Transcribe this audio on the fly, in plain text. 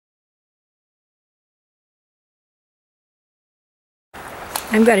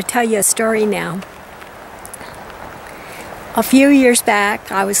I'm going to tell you a story now. A few years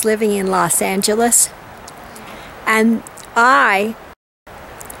back, I was living in Los Angeles, and I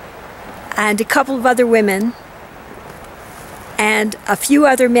and a couple of other women and a few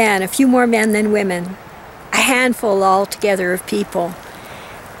other men, a few more men than women, a handful altogether of people,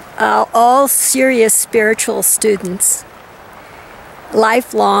 all serious spiritual students,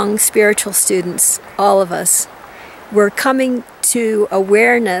 lifelong spiritual students, all of us, were coming to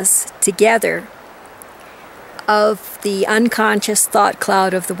awareness together of the unconscious thought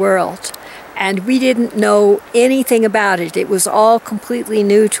cloud of the world. And we didn't know anything about it. It was all completely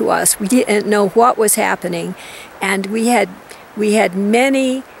new to us. We didn't know what was happening. And we had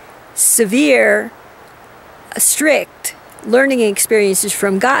many severe, strict learning experiences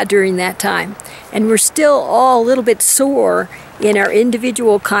from God during that time. And we're still all a little bit sore in our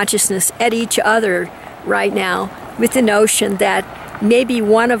individual consciousness at each other right now, with the notion that maybe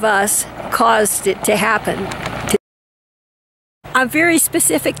one of us caused it to happen. Very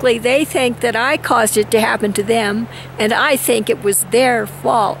specifically, they think that I caused it to happen to them, and I think it was their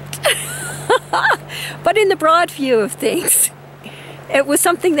fault. But in the broad view of things, it was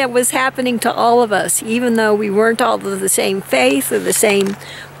something that was happening to all of us, even though we weren't all of the same faith or the same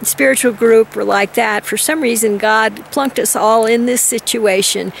spiritual group or like that. For some reason, God plunked us all in this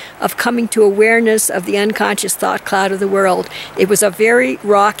situation of coming to awareness of the unconscious thought cloud of the world. It was a very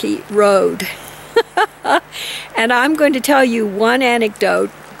rocky road. And I'm going to tell you one anecdote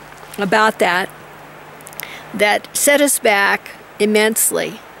about that set us back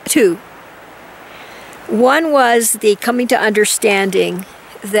immensely. Two. One was the coming to understanding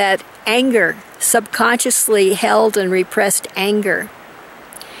that anger, subconsciously held and repressed anger,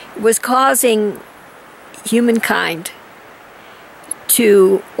 was causing humankind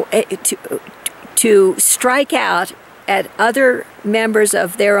to strike out at other members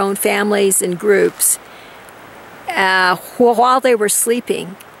of their own families and groups while they were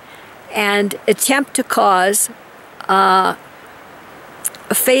sleeping, and attempt to cause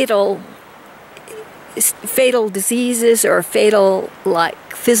fatal diseases or fatal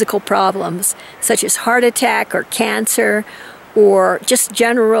physical problems such as heart attack or cancer or just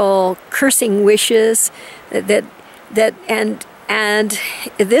general cursing wishes and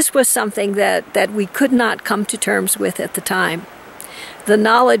this was something that we could not come to terms with at the time. The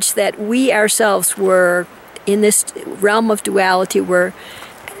knowledge that we ourselves were in this realm of duality, were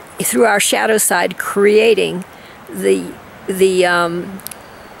through our shadow side creating the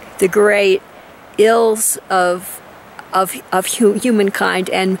great ills of humankind,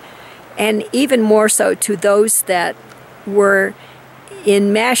 and even more so to those that were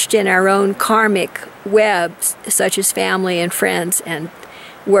enmeshed in our own karmic webs, such as family and friends and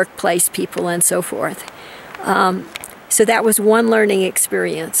workplace people and so forth. So that was one learning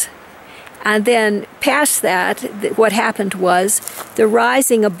experience. And then past that, what happened was the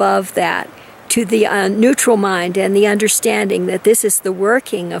rising above that to the neutral mind and the understanding that this is the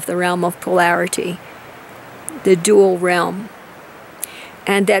working of the realm of polarity, the dual realm.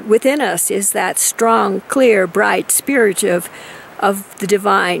 And that within us is that strong, clear, bright spirit of the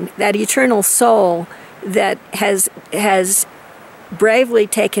divine, that eternal soul that has bravely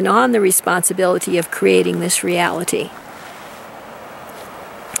taken on the responsibility of creating this reality.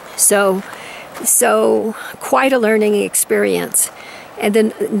 So quite a learning experience. And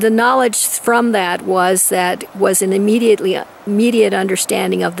then the knowledge from that was an immediate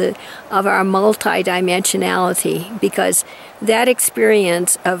understanding of our multidimensionality, because that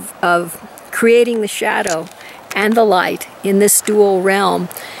experience of creating the shadow and the light in this dual realm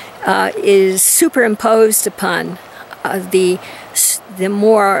is superimposed upon the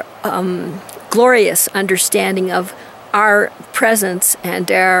more glorious understanding of our presence and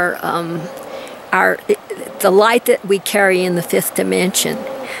the light that we carry in the fifth dimension.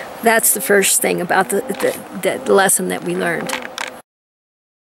 That's the first thing about the lesson that we learned.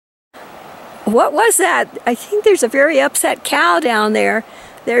 What was that? I think there's a very upset cow down there.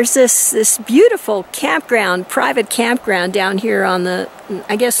 There's this beautiful campground, private campground down here on the,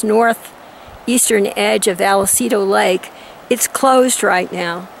 I guess, northeastern edge of Vallecito Lake. It's closed right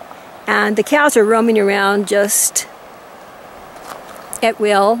now. And the cows are roaming around just at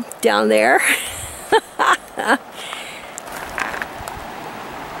will down there.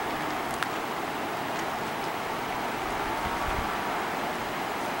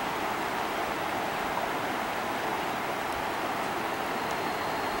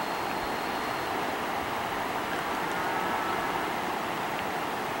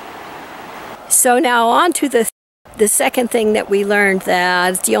 So now on to the second thing that we learned.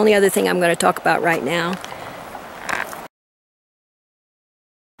 That's the only other thing I'm going to talk about right now.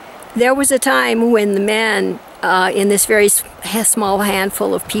 There was a time when the men in this very small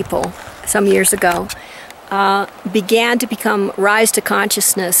handful of people, some years ago, began to rise to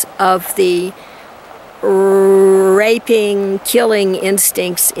consciousness of the raping, killing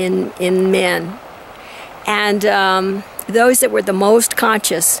instincts in men. And those that were the most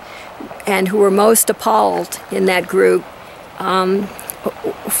conscious and who were most appalled in that group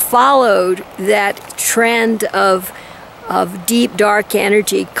followed that trend of deep, dark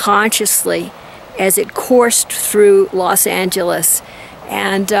energy consciously as it coursed through Los Angeles.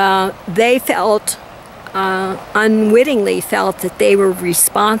 And they felt, unwittingly felt, that they were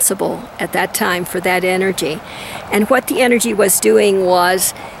responsible at that time for that energy. And what the energy was doing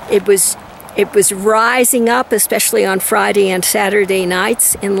was, it was rising up, especially on Friday and Saturday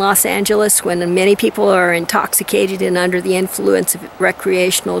nights in Los Angeles, when many people are intoxicated and under the influence of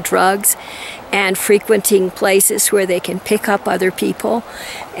recreational drugs and frequenting places where they can pick up other people,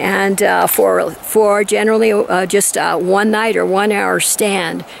 and for generally just one night or 1 hour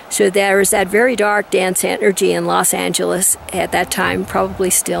stand. So there is that very dark, dense energy in Los Angeles at that time, probably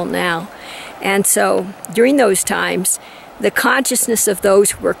still now. And so during those times, the consciousness of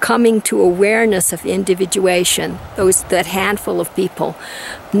those who were coming to awareness of individuation, that handful of people,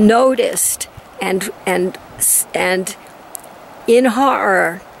 noticed and in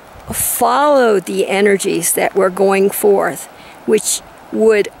horror followed the energies that were going forth, which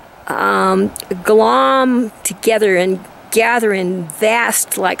would glom together and gather in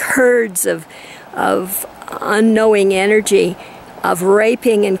vast, like herds of unknowing energy, of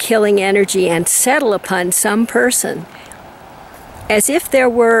raping and killing energy, and settle upon some person, as if there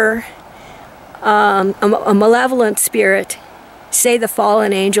were a malevolent spirit, say the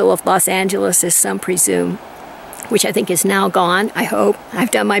fallen angel of Los Angeles, as some presume, which I think is now gone, I hope.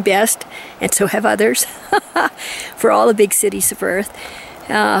 I've done my best, and so have others, for all the big cities of Earth.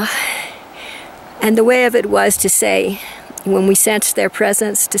 And the way of it was to say, when we sensed their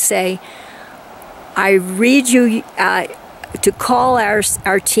presence, to say, I read you, to call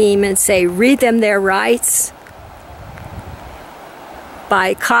our team and say, read them their rights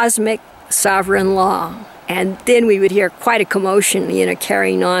by cosmic sovereign law. And then we would hear quite a commotion,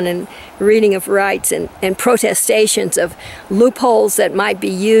 carrying on, and reading of rights and protestations of loopholes that might be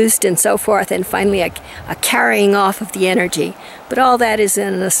used and so forth, and finally a carrying off of the energy. But all that is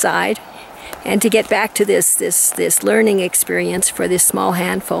an aside. And to get back to this learning experience for this small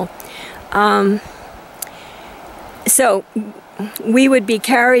handful. So we would be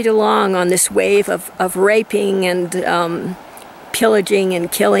carried along on this wave of raping and pillaging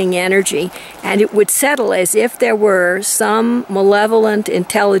and killing energy, and it would settle as if there were some malevolent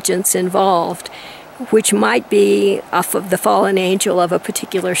intelligence involved, which might be of the fallen angel of a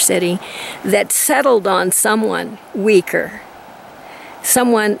particular city, that settled on someone weaker,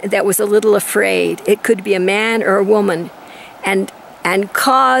 someone that was a little afraid. It could be a man or a woman, and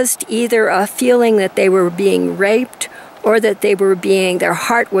caused either a feeling that they were being raped, or that their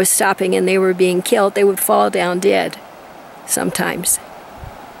heart was stopping and they were being killed. They would fall down dead. Sometimes.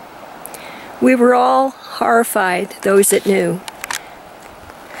 We were all horrified, those that knew.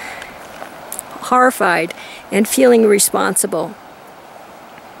 Horrified and feeling responsible.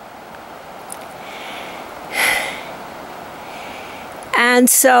 And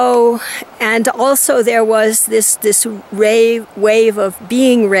so, and also there was this wave of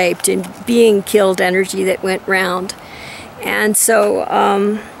being raped and being killed energy that went round. And so,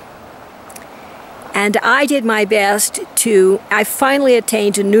 and I did my best I finally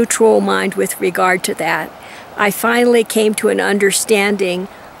attained a neutral mind with regard to that. I finally came to an understanding,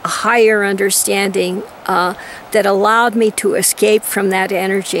 a higher understanding, that allowed me to escape from that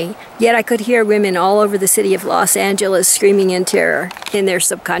energy. Yet I could hear women all over the city of Los Angeles screaming in terror in their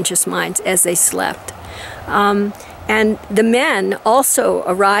subconscious minds as they slept. And the men also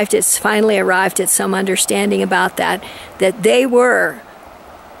finally arrived at some understanding about that they were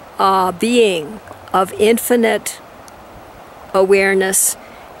a being of infinite awareness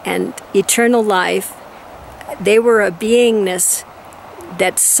and eternal life. They were a beingness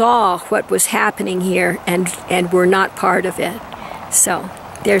that saw what was happening here and were not part of it. So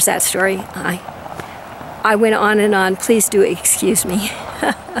there's that story. I went on and on. Please do excuse me.